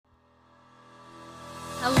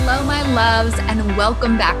Hello, my loves, and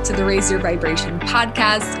welcome back to the Raise Your Vibration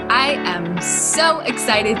podcast. I am so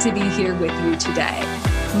excited to be here with you today.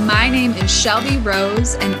 My name is Shelby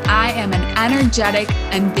Rose, and I am an energetic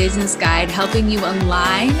and business guide helping you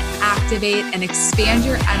align, activate, and expand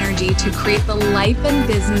your energy to create the life and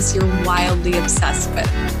business you're wildly obsessed with.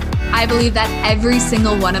 I believe that every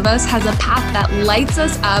single one of us has a path that lights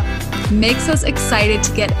us up, makes us excited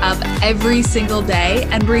to get up every single day,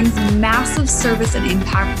 and brings massive service and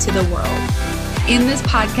impact to the world. In this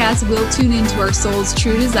podcast, we'll tune into our soul's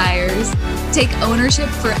true desires, take ownership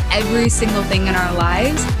for every single thing in our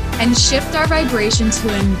lives, and shift our vibration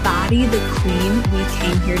to embody the queen we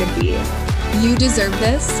came here to be. You deserve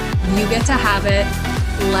this. You get to have it.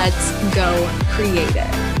 Let's go create it.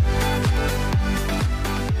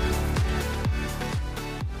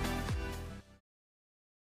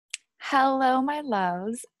 Hello, my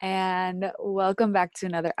loves, and welcome back to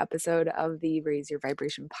another episode of the Raise Your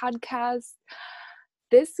Vibration podcast.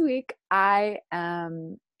 This week, I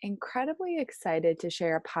am incredibly excited to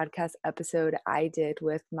share a podcast episode I did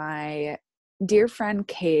with my dear friend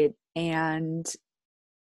Kate, and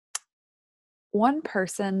one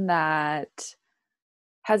person that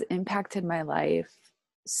has impacted my life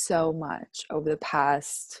so much over the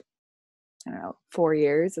past 4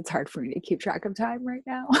 years. It's hard for me to keep track of time right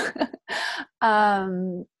now.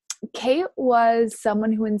 Kate was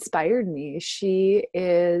someone who inspired me. She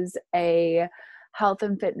is a health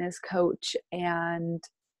and fitness coach and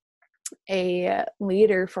a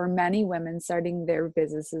leader for many women starting their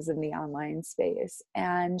businesses in the online space.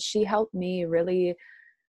 And she helped me really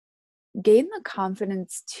gain the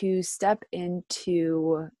confidence to step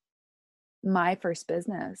into my first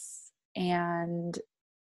business. And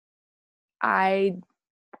I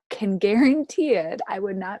can guarantee it, I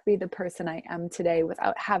would not be the person I am today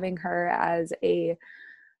without having her as a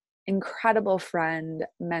incredible friend,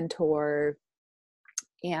 mentor,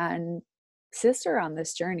 and sister on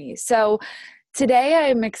this journey. So today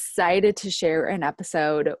I'm excited to share an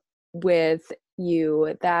episode with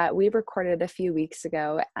you that we recorded a few weeks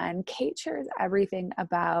ago, and Kate shares everything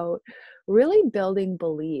about really building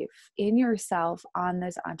belief in yourself on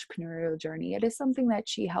this entrepreneurial journey. It is something that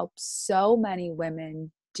she helps so many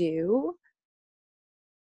women do,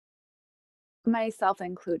 myself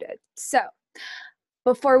included. So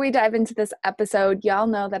before we dive into this episode, y'all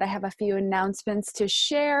know that I have a few announcements to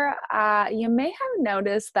share. You may have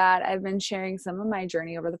noticed that I've been sharing some of my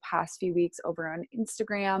journey over the past few weeks over on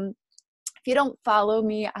Instagram. If you don't follow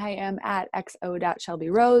me, I am at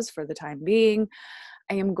xo.shelbyrose for the time being.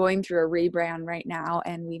 I am going through a rebrand right now,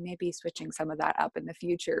 and we may be switching some of that up in the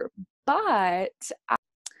future. But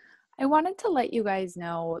I wanted to let you guys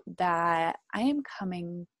know that I am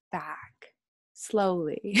coming back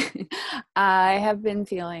slowly. I have been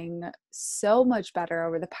feeling so much better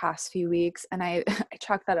over the past few weeks, and I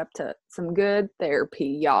chalk that up to some good therapy,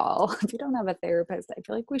 y'all. If you don't have a therapist, I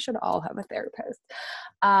feel like we should all have a therapist,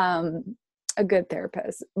 a good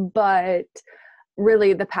therapist. But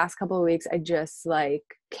really, the past couple of weeks, I just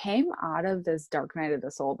came out of this dark night of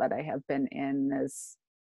the soul that I have been in, this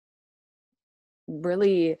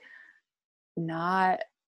really not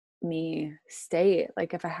me state.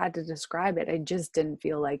 Like, if I had to describe it, I just didn't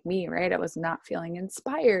feel like me, right? I was not feeling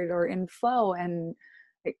inspired or in flow, and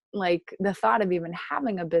like the thought of even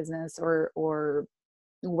having a business or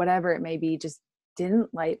whatever it may be just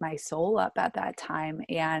didn't light my soul up at that time.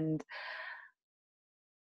 And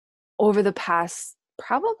over the past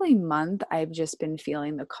probably month, I've just been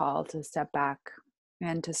feeling the call to step back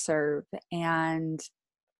and to serve. And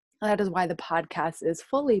that is why the podcast is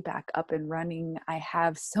fully back up and running. I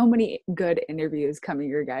have so many good interviews coming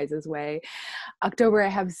your guys' way. October, I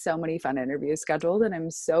have so many fun interviews scheduled, and I'm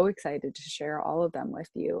so excited to share all of them with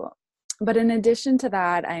you. But in addition to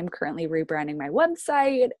that, I'm currently rebranding my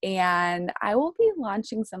website, and I will be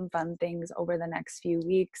launching some fun things over the next few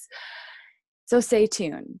weeks. So stay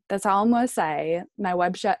tuned. That's all I'm going to say. My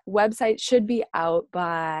website should be out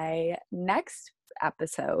by next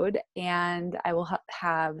episode, and I will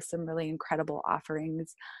have some really incredible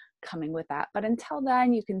offerings coming with that. But until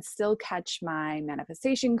then, you can still catch my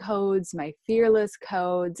manifestation codes, my fearless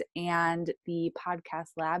codes, and the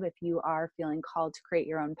podcast lab if you are feeling called to create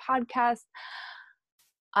your own podcast.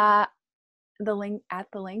 Apparently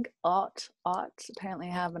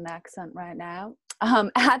I have an accent right now.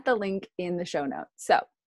 At the link in the show notes. So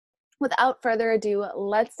without further ado,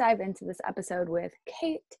 let's dive into this episode with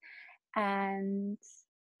Kate, and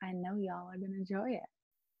I know y'all are going to enjoy it.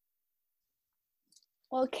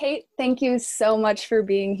 Well, Kate, thank you so much for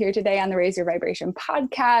being here today on the Raise Your Vibration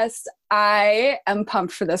podcast. I am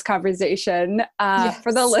pumped for this conversation. Yes.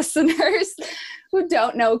 For the listeners, who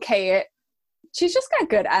don't know Kate, she's just got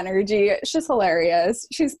good energy. She's hilarious.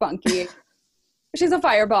 She's spunky. She's a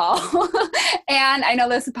fireball. And I know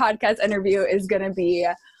this podcast interview is going to be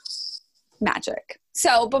magic.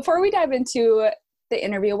 So before we dive into the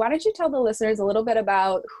interview, why don't you tell the listeners a little bit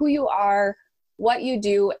about who you are, what you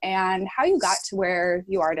do, and how you got to where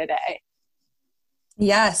you are today?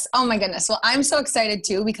 Yes. Oh my goodness. Well, I'm so excited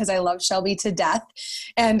too, because I love Shelby to death.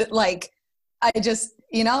 And like, I just,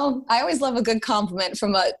 I always love a good compliment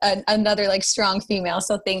from another like strong female.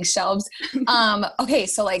 So thanks, Shelbs. Okay.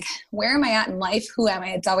 So like, where am I at in life? Who am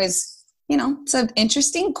I? It's always, it's an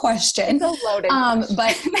interesting question. It's a loaded question.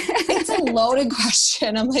 But it's a loaded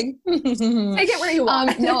question. I'm like, take it where you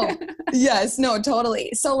want. No. Yes, no, totally.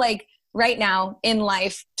 So like, right now in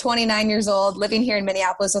life, 29 years old, living here in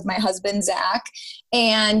Minneapolis with my husband, Zach.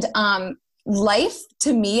 And life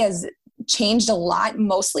to me has changed a lot,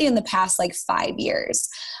 mostly in the past like 5 years.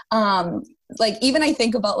 Like even I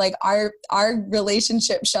think about like our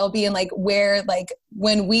relationship, Shelby, and like where, like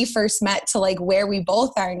when we first met to like where we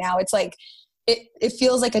both are now, it's like, it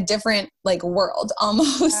feels like a different like world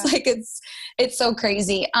almost. Yeah. Like it's so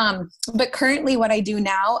crazy. But currently what I do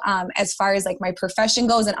now, as far as like my profession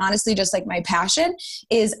goes, and honestly, just like my passion,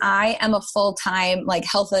 is I am a full-time like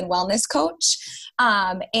health and wellness coach.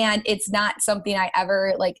 And it's not something I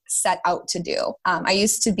ever like set out to do. I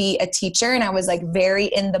used to be a teacher, and I was like very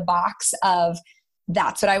in the box of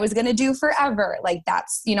that's what I was going to do forever. Like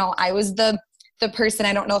that's, I was the person,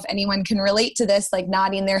 I don't know if anyone can relate to this, like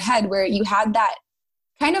nodding their head, where you had that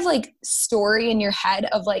kind of like story in your head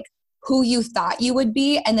of like who you thought you would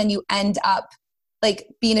be. And then you end up like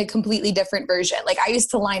being a completely different version. Like I used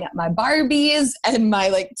to line up my Barbies and my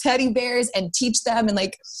like teddy bears and teach them and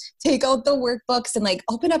like take out the workbooks and like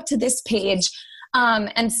open up to this page.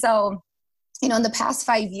 And so, in the past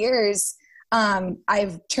 5 years,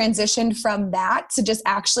 I've transitioned from that to just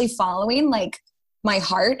actually following like my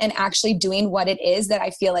heart and actually doing what it is that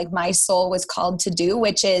I feel like my soul was called to do,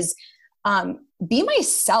 which is be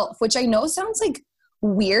myself, which I know sounds like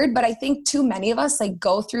weird, but I think too many of us like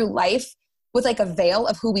go through life with like a veil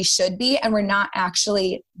of who we should be, and we're not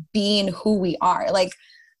actually being who we are. Like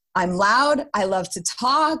I'm loud, I love to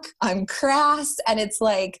talk, I'm crass, and it's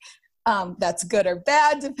like that's good or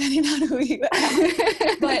bad depending on who you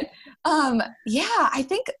are. But yeah, I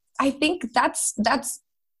think that's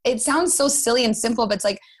it sounds so silly and simple, but it's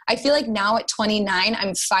like, I feel like now at 29,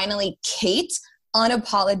 I'm finally Kate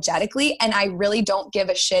unapologetically. And I really don't give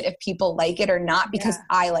a shit if people like it or not, because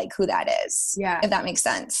I like who that is. Yeah. If that makes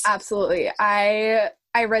sense. Absolutely. I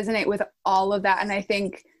resonate with all of that. And I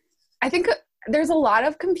think there's a lot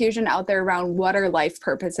of confusion out there around what our life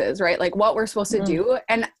purpose is, right? Like what we're supposed to do.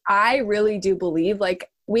 And I really do believe like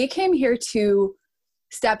we came here to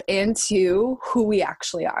step into who we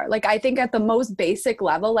actually are. Like, I think at the most basic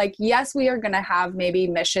level, like, yes, we are going to have maybe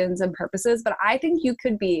missions and purposes, but I think you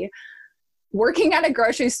could be working at a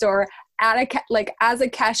grocery store as a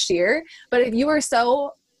cashier. But if you are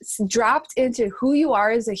so dropped into who you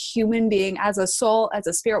are as a human being, as a soul, as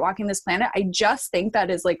a spirit walking this planet, I just think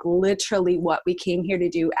that is like literally what we came here to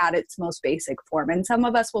do at its most basic form. And some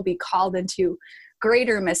of us will be called into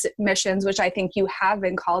greater missions, which I think you have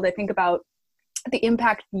been called. I think about the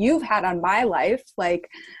impact you've had on my life. Like,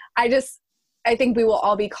 I think we will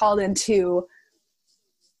all be called into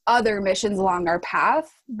other missions along our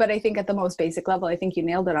path. But I think at the most basic level, I think you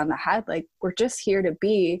nailed it on the head. Like, we're just here to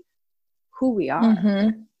be who we are.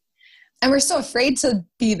 Mm-hmm. And we're so afraid to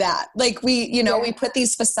be that. Like we put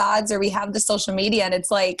these facades, or we have the social media, and it's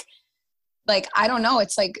like, I don't know.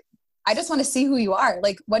 It's like, I just want to see who you are.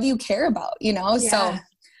 Like, what do you care about? So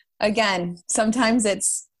again, sometimes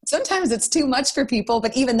it's too much for people,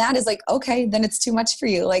 but even that is like, okay, then it's too much for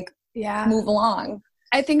you. Like, move along.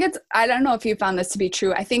 I think I don't know if you found this to be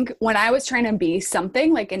true. I think when I was trying to be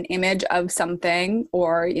something, like an image of something,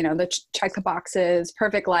 or, the check the boxes,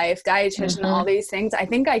 perfect life, dietitian, all these things, I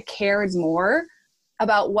think I cared more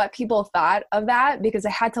about what people thought of that, because I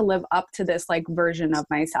had to live up to this like version of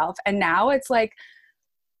myself. And now it's like,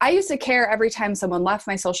 I used to care every time someone left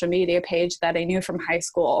my social media page that I knew from high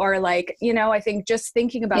school, or like, I think just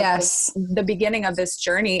thinking about the beginning of this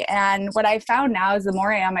journey. And what I found now is the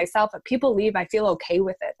more I am myself, if people leave, I feel okay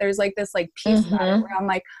with it. There's like this like peace about it, where I'm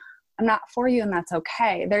like, I'm not for you, and that's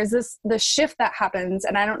okay. There's the shift that happens.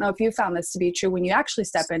 And I don't know if you found this to be true when you actually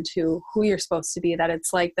step into who you're supposed to be, that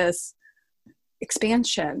it's like this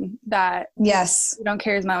expansion that you don't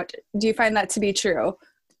care as much. Do you find that to be true?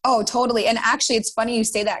 Oh, totally. And actually, it's funny you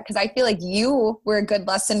say that, because I feel like you were a good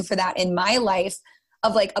lesson for that in my life,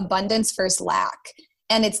 of like abundance versus lack.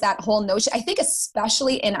 And it's that whole notion, I think,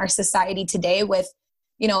 especially in our society today with,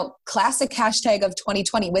 classic hashtag of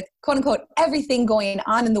 2020 with quote unquote everything going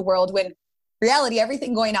on in the world, when reality,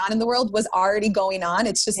 everything going on in the world was already going on.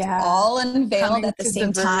 It's just all unveiled Coming at the to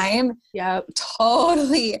same the time. Yep.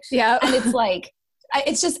 Totally. Yeah. And it's like,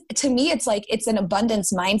 it's just, to me, it's like, it's an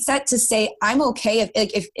abundance mindset to say, I'm okay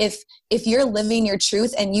if you're living your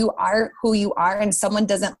truth and you are who you are and someone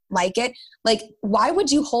doesn't like it, like, why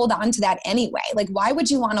would you hold on to that anyway? Like, why would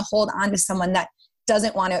you want to hold on to someone that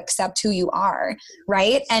doesn't want to accept who you are?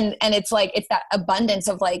 Right. And it's like, it's that abundance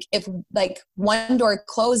of like, if like one door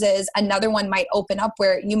closes, another one might open up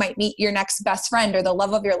where you might meet your next best friend or the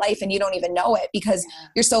love of your life. And you don't even know it because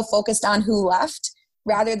you're so focused on who left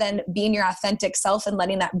rather than being your authentic self and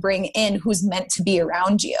letting that bring in who's meant to be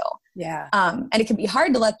around you. Yeah. And it can be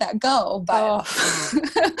hard to let that go, but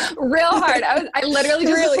real hard. I literally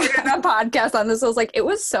just recorded a podcast on this. I was like, it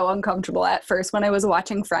was so uncomfortable at first when I was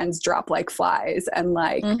watching friends drop like flies and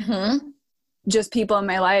like just people in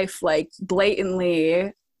my life, like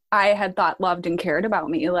blatantly I had thought loved and cared about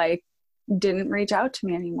me, like didn't reach out to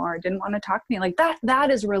me anymore, didn't want to talk to me like that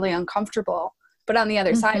is really uncomfortable. But on the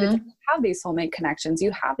other side, it's, you have these soulmate connections.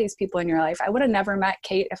 You have these people in your life. I would have never met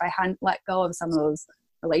Kate if I hadn't let go of some of those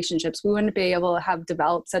relationships. We wouldn't be able to have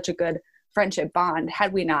developed such a good friendship bond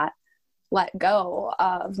had we not let go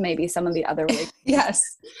of maybe some of the other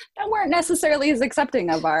relationships that weren't necessarily as accepting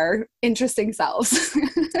of our interesting selves.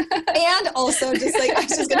 And also just like, I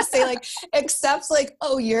was just going to say like, accepts like,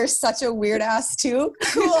 oh, you're such a weird ass too.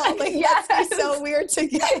 Cool. Like, let's be so weird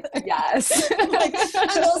together. Yes. Like,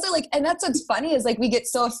 and also like, and that's what's funny is like, we get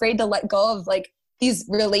so afraid to let go of like these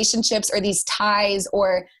relationships or these ties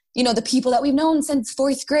or, the people that we've known since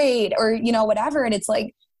 4th grade or, whatever. And it's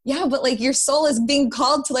like, yeah, but like your soul is being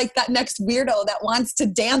called to like that next weirdo that wants to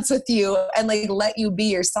dance with you and like let you be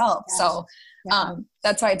yourself. Yeah. So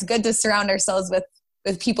that's why it's good to surround ourselves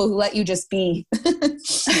with people who let you just be.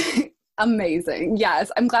 Amazing.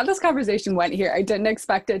 Yes. I'm glad this conversation went here. I didn't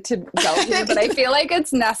expect it to go here, but I feel like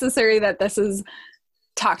it's necessary that this is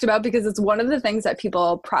talked about because it's one of the things that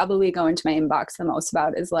people probably go into my inbox the most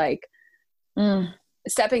about is like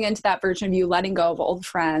stepping into that version of you, letting go of old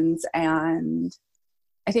friends. And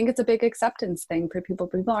I think it's a big acceptance thing for people.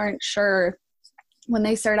 People aren't sure when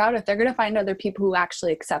they start out if they're going to find other people who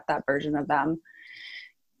actually accept that version of them.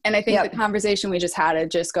 And I think the conversation we just had,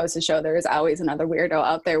 it just goes to show there is always another weirdo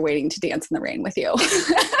out there waiting to dance in the rain with you.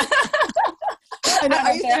 I know.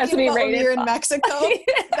 Are you thinking about when you're in Mexico?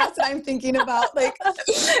 That's what I'm thinking about. Like,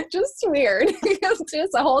 just weird.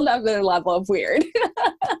 Just a whole other level of weird.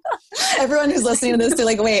 Everyone who's listening to this, they're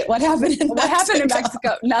like, wait, what happened in Mexico? What happened in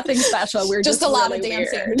Mexico? Nothing special. We're just a lot really of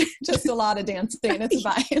dancing. Weird. Just a lot of dancing. It's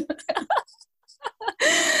fine.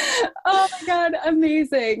 Oh my God.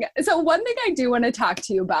 Amazing. So one thing I do want to talk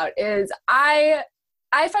to you about is I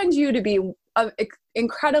find you to be an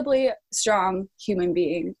incredibly strong human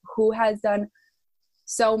being who has done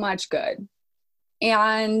so much good.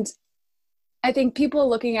 And I think people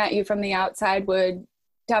looking at you from the outside would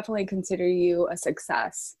definitely consider you a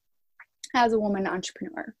success as a woman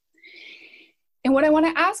entrepreneur. And what I want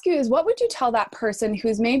to ask you is, what would you tell that person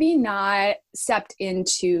who's maybe not stepped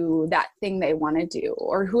into that thing they want to do,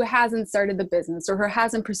 or who hasn't started the business, or who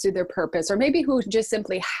hasn't pursued their purpose, or maybe who just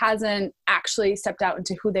simply hasn't actually stepped out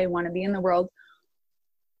into who they want to be in the world?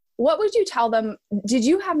 What would you tell them? Did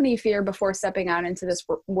you have any fear before stepping out into this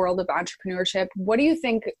world of entrepreneurship? What do you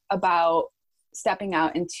think about stepping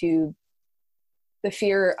out into the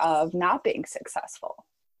fear of not being successful?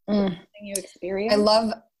 Something you experience?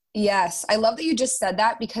 Yes. I love that you just said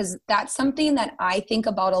that, because that's something that I think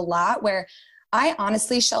about a lot, where I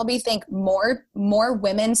honestly, Shelby, think more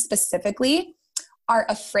women specifically are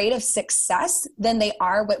afraid of success than they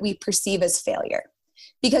are what we perceive as failure.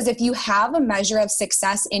 Because if you have a measure of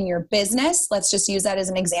success in your business, let's just use that as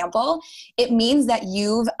an example, it means that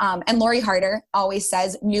you've, and Lori Harder always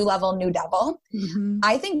says, new level, new devil. Mm-hmm.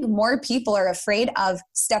 I think more people are afraid of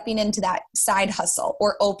stepping into that side hustle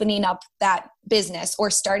or opening up that business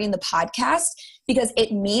or starting the podcast, because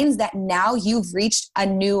it means that now you've reached a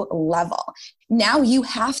new level. Now you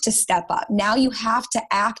have to step up. Now you have to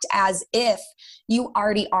act as if you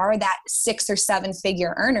already are that 6 or 7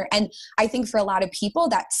 figure earner. And I think for a lot of people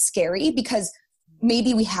that's scary, because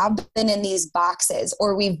maybe we have been in these boxes,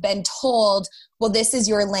 or we've been told, well, this is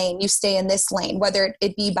your lane, you stay in this lane, whether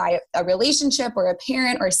it be by a relationship or a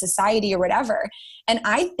parent or society or whatever. And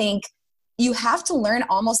I think you have to learn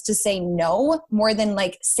almost to say no more than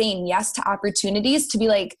like saying yes to opportunities, to be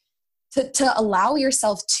like, to allow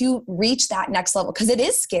yourself to reach that next level, because it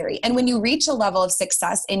is scary. And when you reach a level of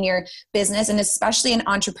success in your business, and especially in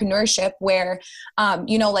entrepreneurship, where,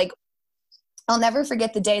 like, I'll never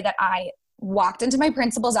forget the day that I walked into my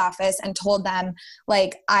principal's office and told them,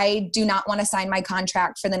 like, I do not want to sign my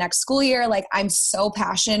contract for the next school year. Like, I'm so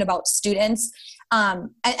passionate about students. And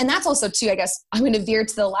that's also too, I guess I'm going to veer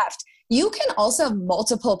to the left. You can also have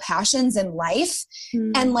multiple passions in life,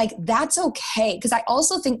 and like, that's okay. Cause I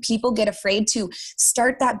also think people get afraid to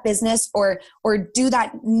start that business or do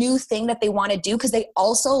that new thing that they want to do, cause they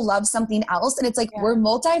also love something else. And it's like, we're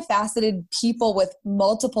multifaceted people with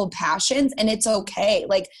multiple passions, and it's okay.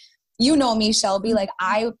 Like, you know me, Shelby, like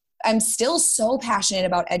I'm still so passionate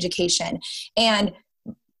about education, and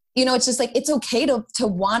you know, it's just like, it's okay to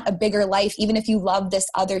want a bigger life, even if you love this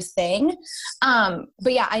other thing. But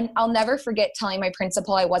yeah, I'll never forget telling my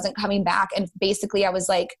principal I wasn't coming back. And basically I was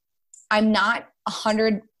like, I'm not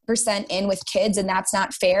 100% in with kids, and that's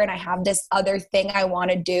not fair. And I have this other thing I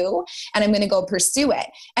want to do, and I'm going to go pursue it.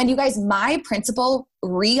 And you guys, my principal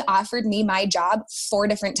re-offered me my job 4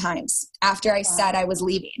 different times after I said I was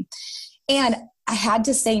leaving. And I had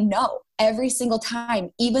to say no every single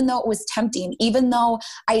time, even though it was tempting, even though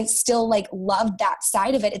I still like loved that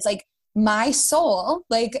side of it. It's like my soul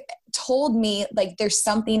like told me like there's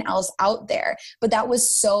something else out there. But that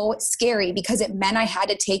was so scary because it meant I had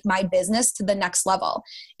to take my business to the next level.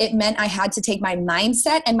 It meant I had to take my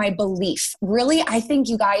mindset and my belief. Really, I think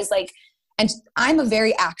you guys like, and I'm a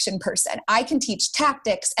very action person. I can teach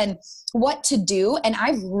tactics and what to do. And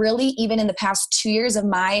I've really, even in the past 2 years of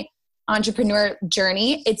my entrepreneur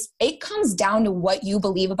journey, it comes down to what you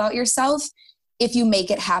believe about yourself, if you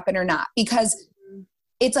make it happen or not. Because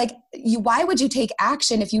it's like, why would you take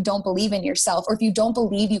action if you don't believe in yourself, or if you don't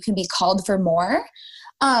believe you can be called for more?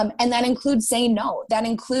 And that includes saying no. That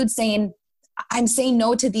includes saying, I'm saying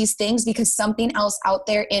no to these things because something else out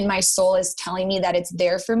there in my soul is telling me that it's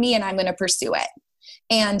there for me, and I'm going to pursue it.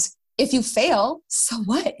 And if you fail, so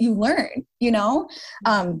what? You learn, you know?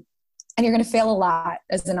 And you're going to fail a lot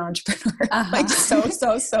as an entrepreneur. Like so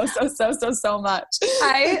much.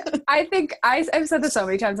 I think I've said this so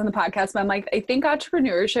many times on the podcast, but I'm like, I think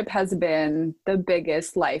entrepreneurship has been the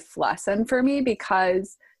biggest life lesson for me,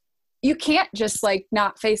 because you can't just like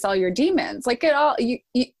not face all your demons. Like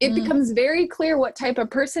it becomes very clear what type of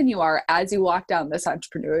person you are as you walk down this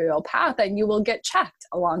entrepreneurial path, and you will get checked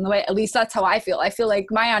along the way. At least that's how I feel. I feel like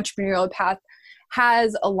my entrepreneurial path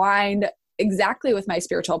has aligned exactly with my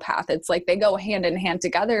spiritual path. It's like they go hand in hand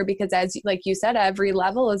together, because as like you said, every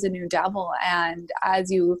level is a new devil. And as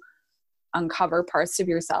you uncover parts of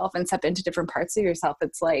yourself and step into different parts of yourself,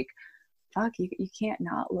 it's like, fuck, you can't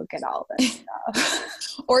not look at all this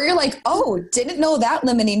stuff. Or you're like, oh, didn't know that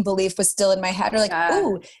limiting belief was still in my head. Or like,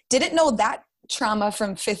 oh, didn't know that trauma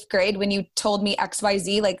from 5th grade when you told me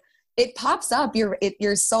XYZ. Like, it pops up.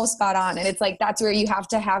 You're so spot on. And it's like, that's where you have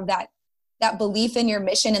to have that belief in your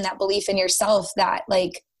mission and that belief in yourself, that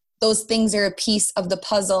like those things are a piece of the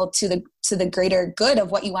puzzle to the greater good of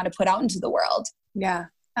what you want to put out into the world. Yeah,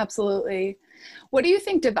 absolutely. What do you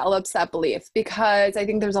think develops that belief? Because I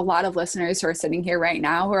think there's a lot of listeners who are sitting here right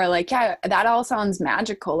now who are like, yeah, that all sounds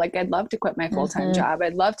magical. Like, I'd love to quit my full-time job.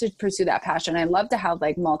 I'd love to pursue that passion. I'd love to have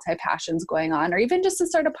like multi-passions going on, or even just to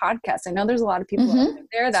start a podcast. I know there's a lot of people out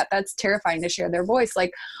there that's terrifying to share their voice.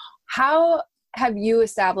 Like, how have you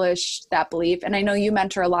established that belief? And I know you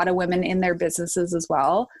mentor a lot of women in their businesses as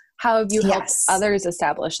well. How have you helped others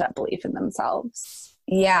establish that belief in themselves?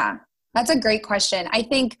 Yeah, that's a great question. I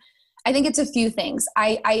think it's a few things.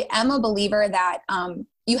 I am a believer that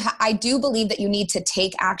I do believe that you need to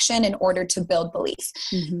take action in order to build belief.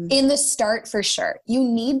 In the start, for sure. You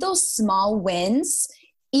need those small wins,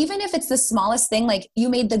 even if it's the smallest thing. Like, you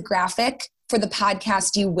made the graphic for the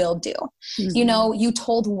podcast you will do. You know, you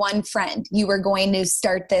told one friend you were going to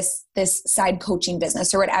start this side coaching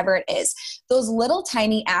business or whatever it is. Those little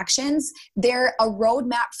tiny actions, they're a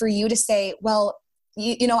roadmap for you to say, well,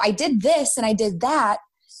 you know, I did this and I did that.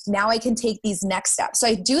 Now I can take these next steps. So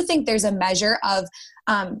I do think there's a measure of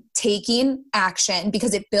taking action,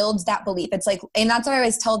 because it builds that belief. It's like, and that's what I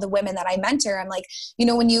always tell the women that I mentor. I'm like, you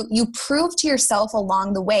know, when you prove to yourself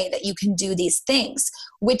along the way that you can do these things,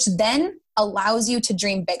 which then allows you to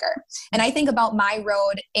dream bigger. And I think about my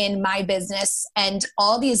road in my business and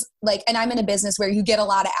all these, like, and I'm in a business where you get a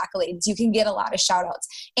lot of accolades, you can get a lot of shout outs,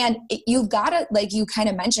 and you've got to, like you kind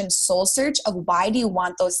of mentioned, soul search of why do you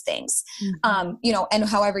want those things, you know, and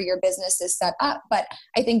however your business is set up. But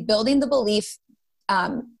I think building the belief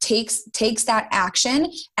takes that action,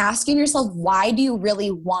 asking yourself, why do you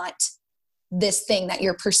really want this thing that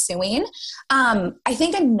you're pursuing? I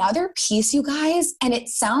think another piece, you guys, and it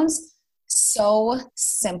sounds so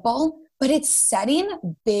simple, but it's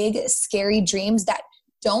setting big, scary dreams that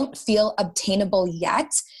don't feel obtainable yet,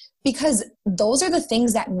 because those are the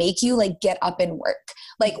things that make you like get up and work.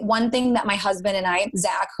 Like one thing that my husband and I,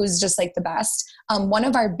 Zach, who's just like the best, one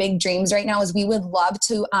of our big dreams right now is we would love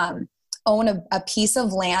to own a piece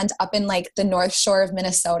of land up in like the North Shore of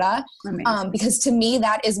Minnesota. Because to me,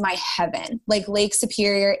 that is my heaven. Like Lake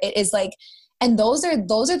Superior, it is like, and those are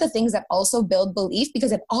the things that also build belief,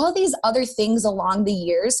 because of all these other things along the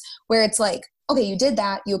years where it's like, okay, you did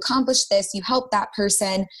that, you accomplished this, you helped that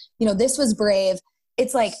person, you know, this was brave.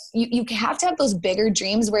 It's like, you have to have those bigger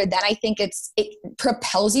dreams where then I think it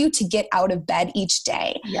propels you to get out of bed each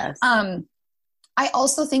day. Yes. I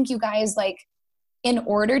also think, you guys, like, in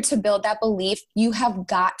order to build that belief, you have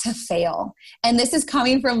got to fail. And this is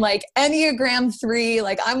coming from like Enneagram 3,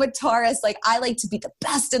 like I'm a Taurus, like I like to be the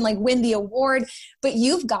best and like win the award, but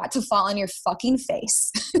you've got to fall on your fucking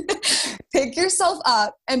face. Pick yourself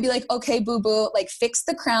up and be like, okay, boo-boo, like fix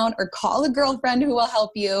the crown, or call a girlfriend who will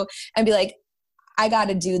help you and be like, I got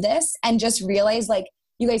to do this. And just realize, like,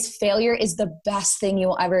 you guys, failure is the best thing you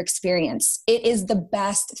will ever experience. It is the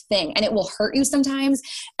best thing, and it will hurt you sometimes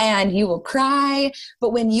and you will cry.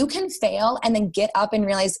 But when you can fail and then get up and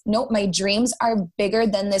realize, nope, my dreams are bigger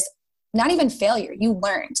than this, not even failure, you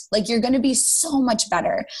learned, like you're going to be so much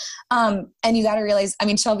better. And you got to realize, I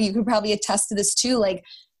mean, Shelby, you could probably attest to this too. Like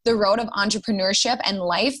the road of entrepreneurship and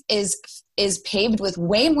life is paved with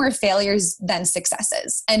way more failures than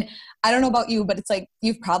successes. And I don't know about you, but it's like,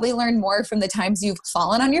 you've probably learned more from the times you've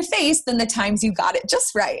fallen on your face than the times you got it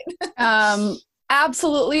just right.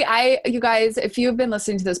 Absolutely. You guys, if you've been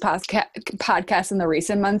listening to this podcast in the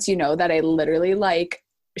recent months, you know that I literally like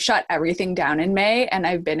shut everything down in May, and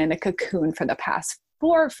I've been in a cocoon for the past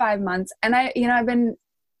 4 or 5 months. And I've been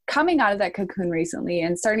coming out of that cocoon recently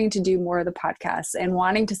and starting to do more of the podcasts and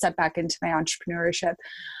wanting to step back into my entrepreneurship.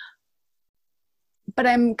 But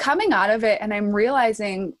I'm coming out of it and I'm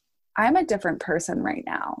realizing I'm a different person right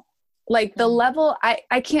now. Like the level,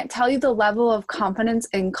 I can't tell you the level of confidence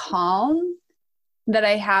and calm that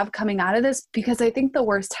I have coming out of this, because I think the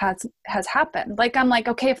worst has happened. Like, I'm like,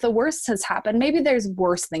 okay, if the worst has happened, maybe there's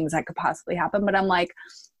worse things that could possibly happen, but I'm like,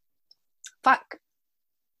 fuck,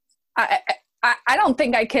 I don't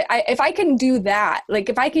think I can, if I can do that, like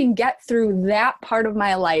if I can get through that part of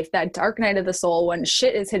my life, that dark night of the soul when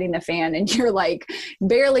shit is hitting the fan and you're like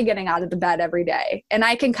barely getting out of the bed every day, and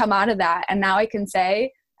I can come out of that, and now I can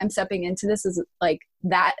say I'm stepping into this as like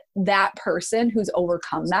that person who's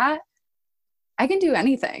overcome that, I can do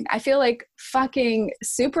anything. I feel like fucking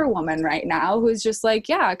Superwoman right now, who's just like,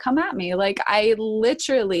 yeah, come at me. Like I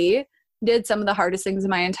literally did some of the hardest things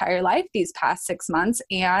in my entire life these past 6 months,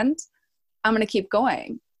 and I'm going to keep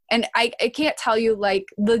going. And I can't tell you like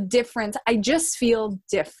the difference. I just feel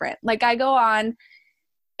different. Like I go on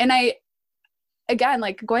and again,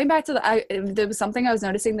 like going back to there was something I was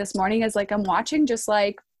noticing this morning is like, I'm watching just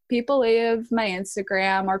like people leave my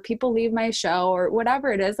Instagram or people leave my show or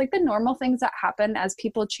whatever it is, like the normal things that happen as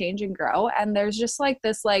people change and grow. And there's just like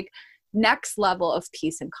this like next level of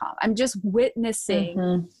peace and calm. I'm just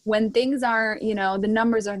witnessing when things aren't, the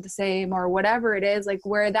numbers aren't the same or whatever it is, like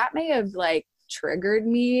where that may have like triggered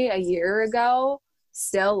me a year ago,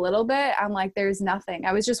 still a little bit. I'm like, there's nothing.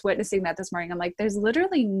 I was just witnessing that this morning. I'm like, there's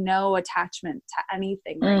literally no attachment to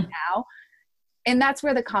anything right now. And that's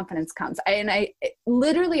where the confidence comes. I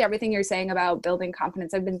literally everything you're saying about building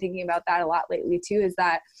confidence, I've been thinking about that a lot lately too, is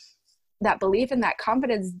that belief and that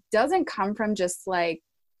confidence doesn't come from just like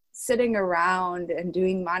sitting around and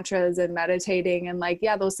doing mantras and meditating and like,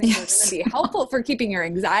 yeah, those things are going to be helpful for keeping your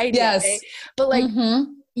anxiety away. But like,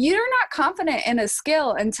 you're not confident in a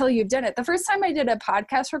skill until you've done it. The first time I did a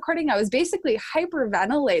podcast recording, I was basically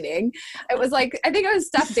hyperventilating. It was like, I think it was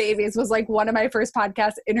Steph Davies was like one of my first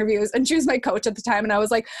podcast interviews, and she was my coach at the time. And I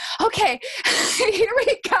was like, okay, here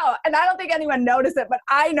we go. And I don't think anyone noticed it, but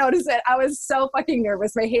I noticed it. I was so fucking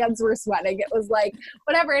nervous. My hands were sweating. It was like,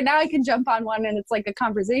 whatever. And now I can jump on one and it's like a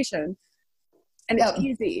conversation. And it's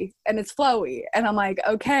easy and it's flowy. And I'm like,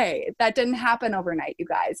 okay, that didn't happen overnight, you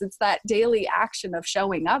guys. It's that daily action of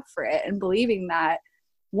showing up for it and believing that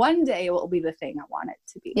one day it will be the thing I want it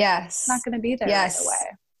to be. Yes. It's not going to be there right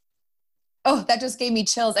away. Oh, that just gave me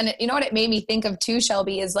chills. And you know what it made me think of too,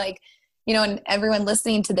 Shelby, is like, and everyone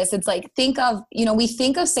listening to this, it's like, think of, we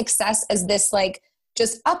think of success as this like,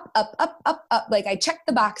 just up, up, up, up, up. Like I checked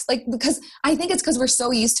the box, like, because I think it's because we're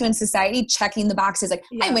so used to in society checking the boxes. Like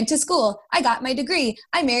I went to school, I got my degree,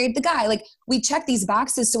 I married the guy. Like we check these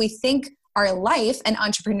boxes. So we think our life and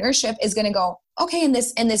entrepreneurship is going to go, okay, in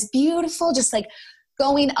this beautiful, just like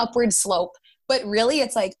going upward slope. but really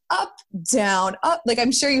it's like up, down, up. Like,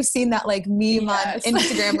 I'm sure you've seen that like meme on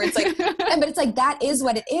Instagram where it's like, but it's like, that is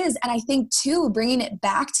what it is. And I think too, bringing it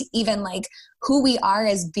back to even like who we are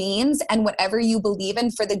as beings and whatever you believe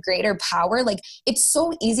in for the greater power, like it's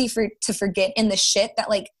so easy to forget in the shit that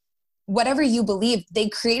like, whatever you believe, they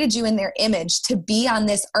created you in their image to be on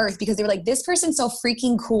this earth because they were like, this person's so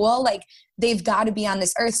freaking cool. Like they've got to be on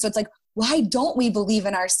this earth. So it's like, why don't we believe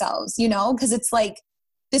in ourselves? You know, because it's like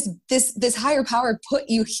this higher power put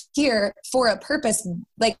you here for a purpose.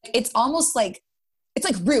 Like, it's almost like, it's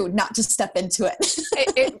like rude not to step into it.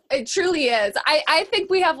 It truly is. I think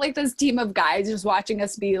we have like this team of guys just watching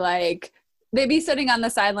us be like, they'd be sitting on the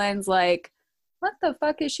sidelines like, what the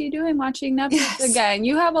fuck is she doing watching Netflix again?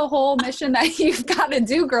 You have a whole mission that you've got to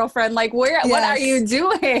do, girlfriend. Like, what are you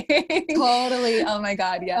doing? Totally. Oh my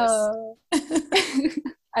God. Yes.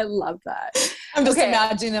 I love that. I'm just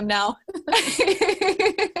imagining them now.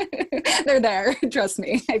 They're there. Trust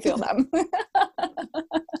me. I feel them.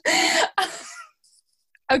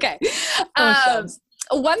 Okay.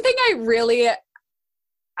 One thing I really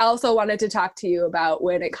also wanted to talk to you about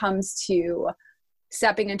when it comes to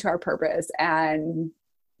stepping into our purpose and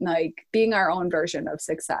like being our own version of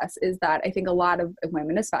success is that I think a lot of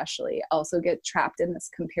women especially also get trapped in this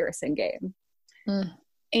comparison game.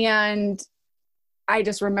 And I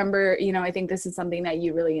just remember, you know, I think this is something that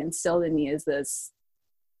you really instilled in me is this,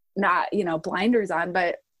 not, you know, blinders on,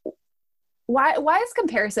 but why is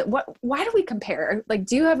comparison? Why do we compare? Like,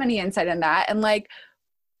 do you have any insight on that? And like,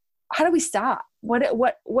 how do we stop? What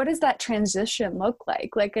does that transition look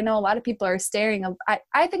like? Like, I know a lot of people are staring.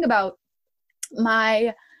 I think about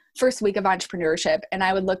my first week of entrepreneurship and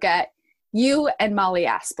I would look at you and Molly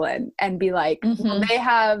Asplin and be like, well, they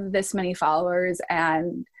have this many followers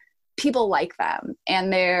and people like them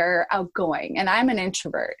and they're outgoing and I'm an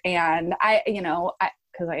introvert and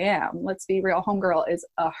because I am, let's be real, homegirl is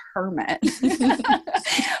a hermit.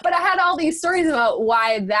 But I had all these stories about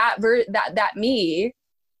why that me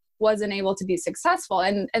wasn't able to be successful.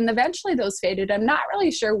 And eventually those faded. I'm not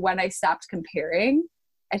really sure when I stopped comparing.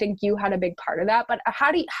 I think you had a big part of that, but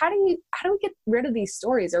how do we get rid of these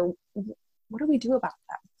stories, or what do we do about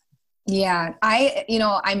them? Yeah.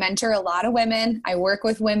 I mentor a lot of women. I work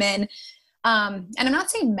with women. And I'm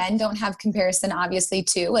not saying men don't have comparison, obviously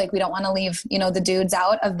too. Like, we don't want to leave, the dudes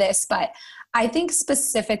out of this, but I think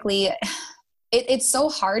specifically it's so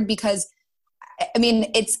hard because I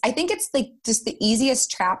think it's like just the easiest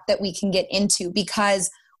trap that we can get into because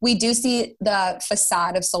we do see the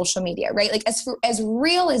facade of social media, right? Like as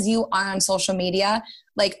real as you are on social media,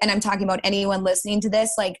 like, and I'm talking about anyone listening to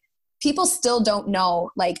this, like, people still don't know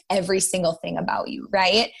like every single thing about you,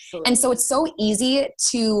 right? Absolutely. And so it's so easy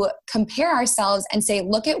to compare ourselves and say,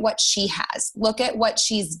 look at what she has, look at what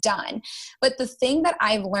she's done. But the thing that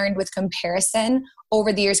I've learned with comparison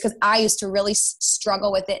over the years, because I used to really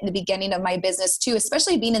struggle with it in the beginning of my business too,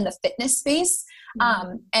 especially being in the fitness space,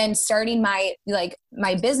 and starting my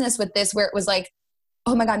business with this, where it was like,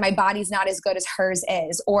 oh my God, my body's not as good as hers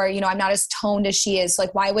is, or, I'm not as toned as she is. So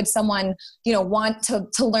like, why would someone, want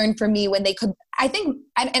to learn from me when they could, I think,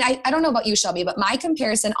 and I don't know about you, Shelby, but my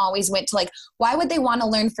comparison always went to like, why would they want to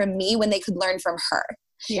learn from me when they could learn from her?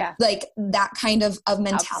 Yeah. Like that kind of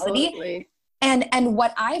mentality. Absolutely. And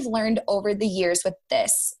what I've learned over the years with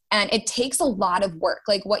this, and it takes a lot of work,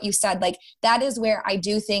 like what you said, like that is where I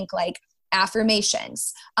do think like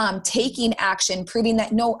affirmations, taking action, proving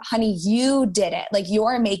that, no, honey, you did it. Like,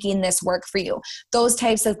 you're making this work for you. Those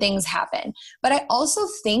types of things happen. But I also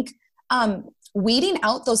think, weeding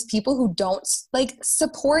out those people who don't like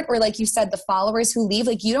support, or like you said, the followers who leave,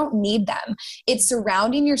 like, you don't need them. It's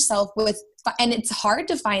surrounding yourself with, and it's hard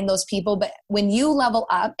to find those people, but when you level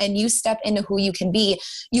up and you step into who you can be,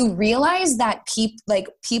 you realize that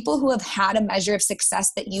people who have had a measure of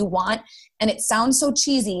success that you want, and it sounds so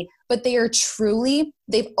cheesy, but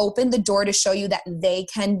they've opened the door to show you that they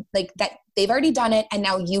can, like, that they've already done it and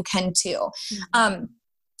now you can too.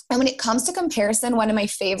 And when it comes to comparison, one of my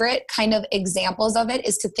favorite kind of examples of it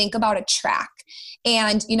is to think about a track.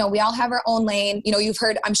 And, we all have our own lane. You've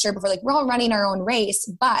heard, I'm sure before, like, we're all running our own race.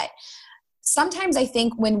 But sometimes I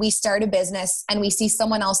think when we start a business and we see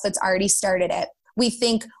someone else that's already started it, we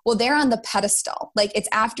think, well, they're on the pedestal. Like, it's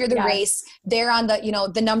after the race. They're on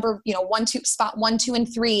the, the number, 1, 2, spot 1, 2,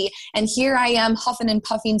 and 3. And here I am huffing and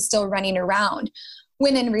puffing, still running around.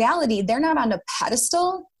 When in reality, they're not on a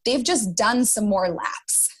pedestal. They've just done some more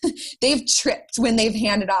laps. They've tripped when they've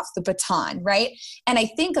handed off the baton, right? And I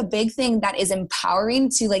think a big thing that is empowering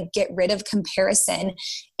to like get rid of comparison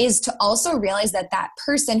is to also realize that that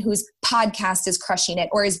person whose podcast is crushing it,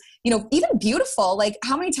 or is, even beautiful. Like,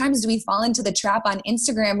 how many times do we fall into the trap on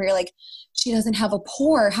Instagram where you're like, she doesn't have a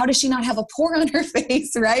pore. How does she not have a pore on her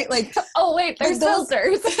face? Right? Like, oh wait, there's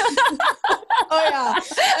filters. Oh yeah.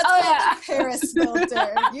 That's the Paris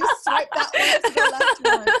filter. You swipe that one to the left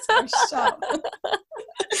once for sure.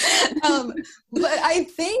 But I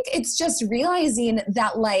think it's just realizing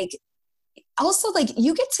that like, also like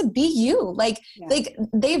you get to be you. Like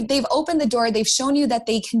they've opened the door. They've shown you that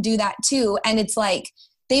they can do that too. And it's like,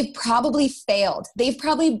 they've probably failed. They've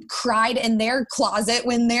probably cried in their closet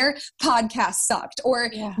when their podcast sucked, or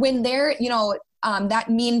when their, that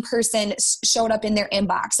mean person showed up in their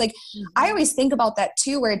inbox. Like, I always think about that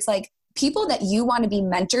too, where it's like, people that you want to be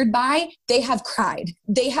mentored by, they have cried.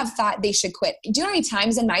 They have thought they should quit. Do you know how many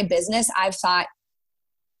times in my business I've thought,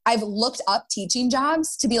 I've looked up teaching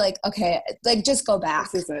jobs to be like, okay, like just go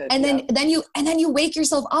back. And then you wake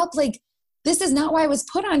yourself up like, this is not why I was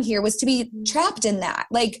put on here, was to be trapped in that.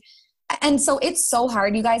 Like, and so it's so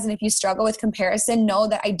hard, you guys. And if you struggle with comparison, know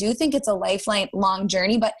that I do think it's a lifelong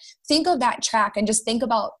journey, but think of that track and just think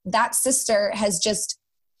about that sister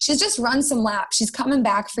she's just run some laps. She's coming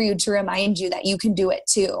back for you to remind you that you can do it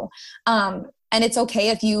too. And it's okay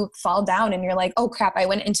if you fall down and you're like, oh crap, I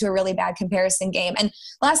went into a really bad comparison game. And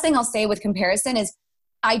last thing I'll say with comparison is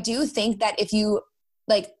I do think that if you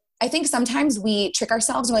I think sometimes we trick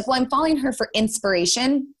ourselves and we're like, well, I'm following her for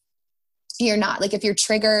inspiration. You're not. Like if you're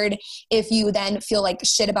triggered, if you then feel like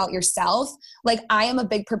shit about yourself, like I am a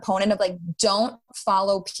big proponent of like, don't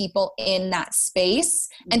follow people in that space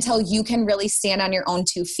until you can really stand on your own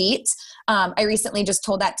 2 feet. I recently just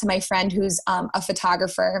told that to my friend who's a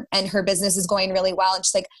photographer and her business is going really well. And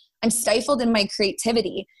she's like, I'm stifled in my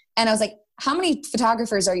creativity. And I was like, how many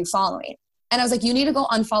photographers are you following? And I was like, you need to go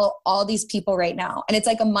unfollow all these people right now. And it's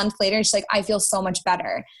like a month later and she's like, I feel so much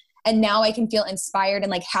better. And now I can feel inspired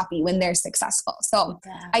and like happy when they're successful. So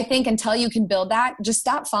I think until you can build that, just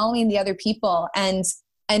stop following the other people and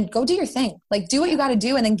go do your thing. Like do what you got to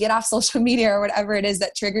do and then get off social media or whatever it is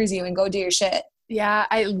that triggers you and go do your shit. Yeah.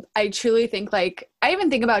 I truly think like, I even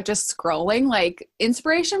think about just scrolling, like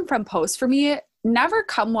inspiration from posts for me never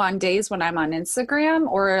come on days when I'm on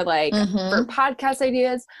Instagram or like for podcast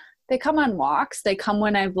ideas. They come on walks. They come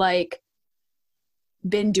when I've like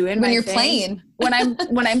been doing when my you're thing. Playing. when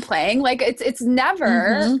I'm playing. Like it's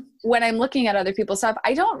never when I'm looking at other people's stuff.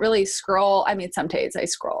 I don't really scroll. I mean, some days I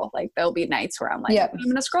scroll. Like there'll be nights where I'm like, I'm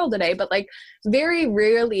gonna scroll today. But like very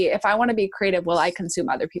rarely, if I want to be creative, will I consume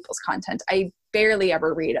other people's content. I barely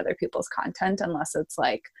ever read other people's content unless it's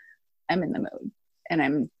like I'm in the mood and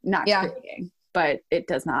I'm not creating. But it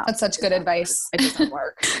does not. That's such good advice. It doesn't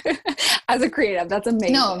work. As a creative, that's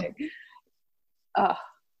amazing. No.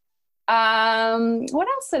 What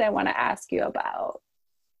else did I want to ask you about?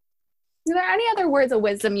 Are there any other words of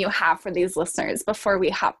wisdom you have for these listeners before we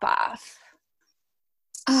hop off?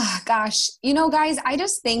 Gosh, guys, I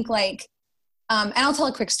just think like, and I'll tell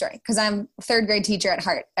a quick story because I'm a 3rd grade teacher at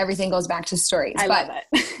heart. Everything goes back to stories. I love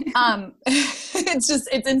it.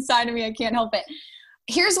 It's inside of me. I can't help it.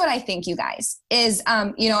 Here's what I think, you guys, is,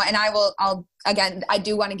 and I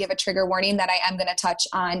do want to give a trigger warning that I am going to touch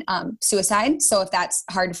on suicide. So if that's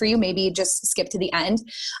hard for you, maybe just skip to the end.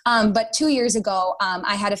 But 2 years ago,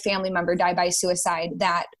 I had a family member die by suicide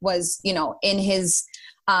that was, in his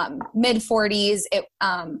mid 40s.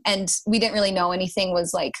 And we didn't really know anything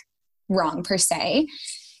was like wrong per se.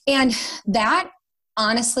 And that,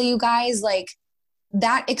 honestly, you guys, like,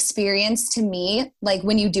 that experience to me, like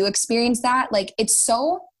when you do experience that, like it's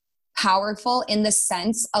so powerful in the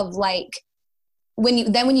sense of like, when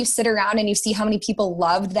you sit around and you see how many people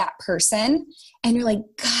loved that person and you're like,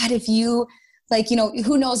 God, if you like,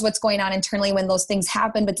 who knows what's going on internally when those things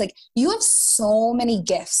happen, but it's like, you have so many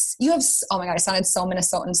gifts. Oh my God, I sounded so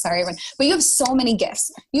Minnesotan. Sorry, everyone. But you have so many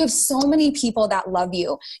gifts. You have so many people that love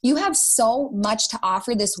you. You have so much to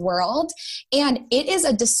offer this world. And it is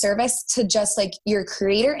a disservice to just like your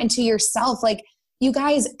creator and to yourself. Like, you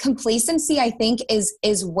guys, complacency, I think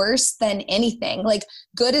is worse than anything. Like,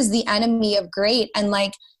 good is the enemy of great. And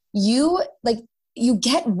like, you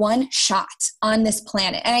get one shot on this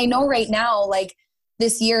planet. And I know right now, like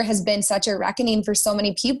this year has been such a reckoning for so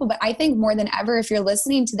many people, but I think more than ever, if you're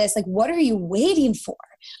listening to this, like, what are you waiting for?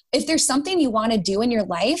 If there's something you want to do in your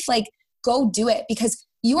life, like go do it, because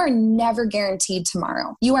you are never guaranteed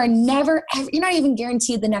tomorrow. You are never, you're not even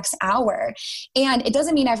guaranteed the next hour. And it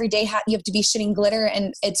doesn't mean every day you have to be shitting glitter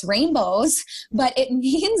and it's rainbows, but it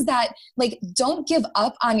means that like, don't give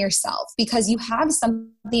up on yourself because you have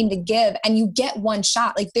something to give and you get one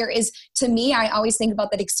shot. Like there is, to me, I always think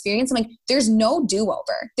about that experience. I'm like, there's no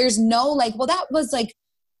do-over. There's no like, well, that was like,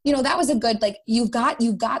 that was a good, like, you got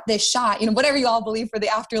this shot, whatever you all believe for the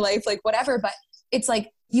afterlife, like whatever, but it's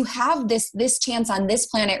like, you have this chance on this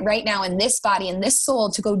planet right now in this body and this soul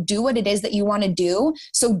to go do what it is that you want to do.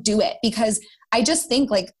 So do it. Because I just think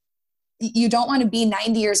like, you don't want to be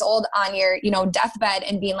 90 years old on your, deathbed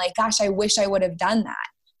and being like, gosh, I wish I would have done that.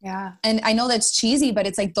 Yeah. And I know that's cheesy, but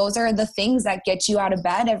it's like, those are the things that get you out of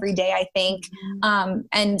bed every day, I think,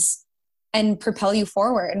 and propel you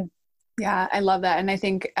forward. Yeah, I love that. And I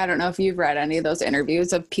think, I don't know if you've read any of those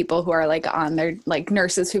interviews of people who are like on their, like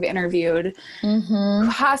nurses who've interviewed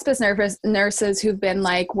hospice nurses who've been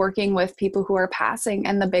like working with people who are passing.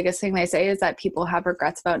 And the biggest thing they say is that people have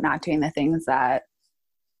regrets about not doing the things that,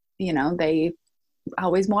 they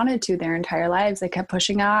always wanted to their entire lives. They kept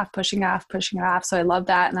pushing it off. So I love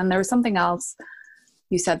that. And then there was something else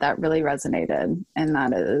you said that really resonated, and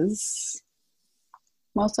that is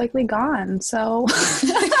most likely gone. So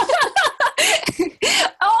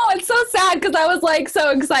oh, it's so sad because I was like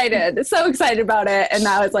so excited about it, and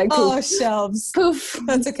now it's like poof, oh, shelves. Poof.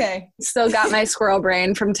 That's okay. Still got my squirrel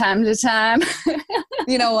brain from time to time.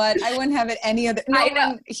 You know what? I wouldn't have it any other. No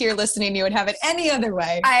one here listening, you would have it any other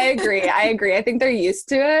way. I agree. I think they're used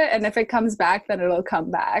to it, and if it comes back, then it'll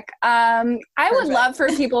come back. I would love for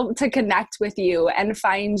people to connect with you and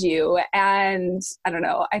find you. And I don't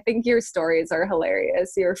know. I think your stories are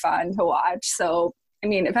hilarious. You're fun to watch. So, I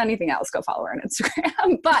mean, if anything else, go follow her on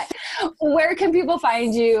Instagram. But where can people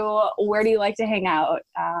find you? Where do you like to hang out?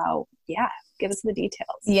 Give us the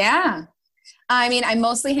details. Yeah. I mean, I'm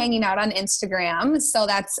mostly hanging out on Instagram. So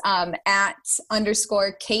that's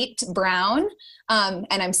 @ Kate Brown. And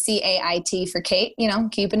I'm CAIT for Kate,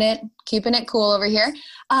 keeping it cool over here.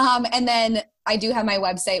 And then I do have my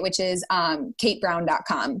website, which is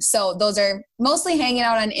katebrown.com. So those are mostly hanging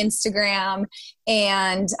out on Instagram.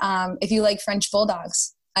 And if you like French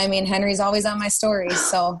bulldogs, I mean, Henry's always on my stories.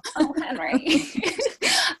 So oh, Henry.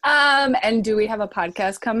 And do we have a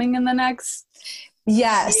podcast coming in the next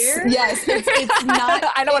Yes. year? Yes. It's not.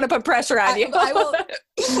 I don't want to put pressure on you. I will.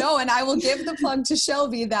 No, and I will give the plug to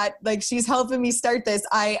Shelby that like she's helping me start this.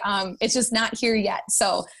 It's just not here yet.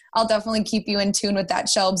 So I'll definitely keep you in tune with that,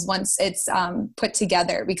 Shelbs, once it's put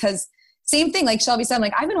together, because same thing, like Shelby said,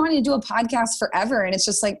 like I've been wanting to do a podcast forever, and it's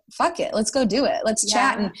just like, fuck it, let's go do it. Let's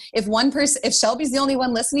chat. And if Shelby's the only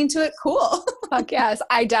one listening to it, cool. Fuck yes.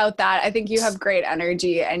 I doubt that. I think you have great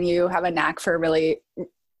energy, and you have a knack for really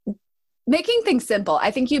making things simple.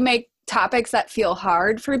 I think you make topics that feel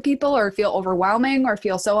hard for people or feel overwhelming or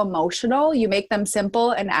feel so emotional. You make them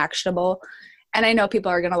simple and actionable. And I know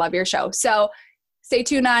people are going to love your show. So stay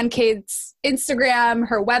tuned on Kate's Instagram,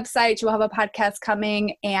 her website. She will have a podcast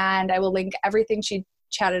coming, and I will link everything she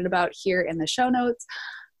chatted about here in the show notes.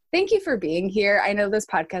 Thank you for being here. I know this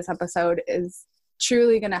podcast episode is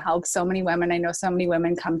truly going to help so many women. I know so many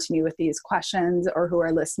women come to me with these questions, or who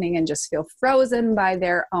are listening and just feel frozen by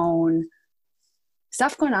their own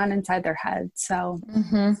stuff going on inside their head. So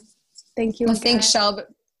thank you. Well, thanks, Shelby.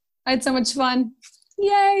 I had so much fun.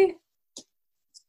 Yay.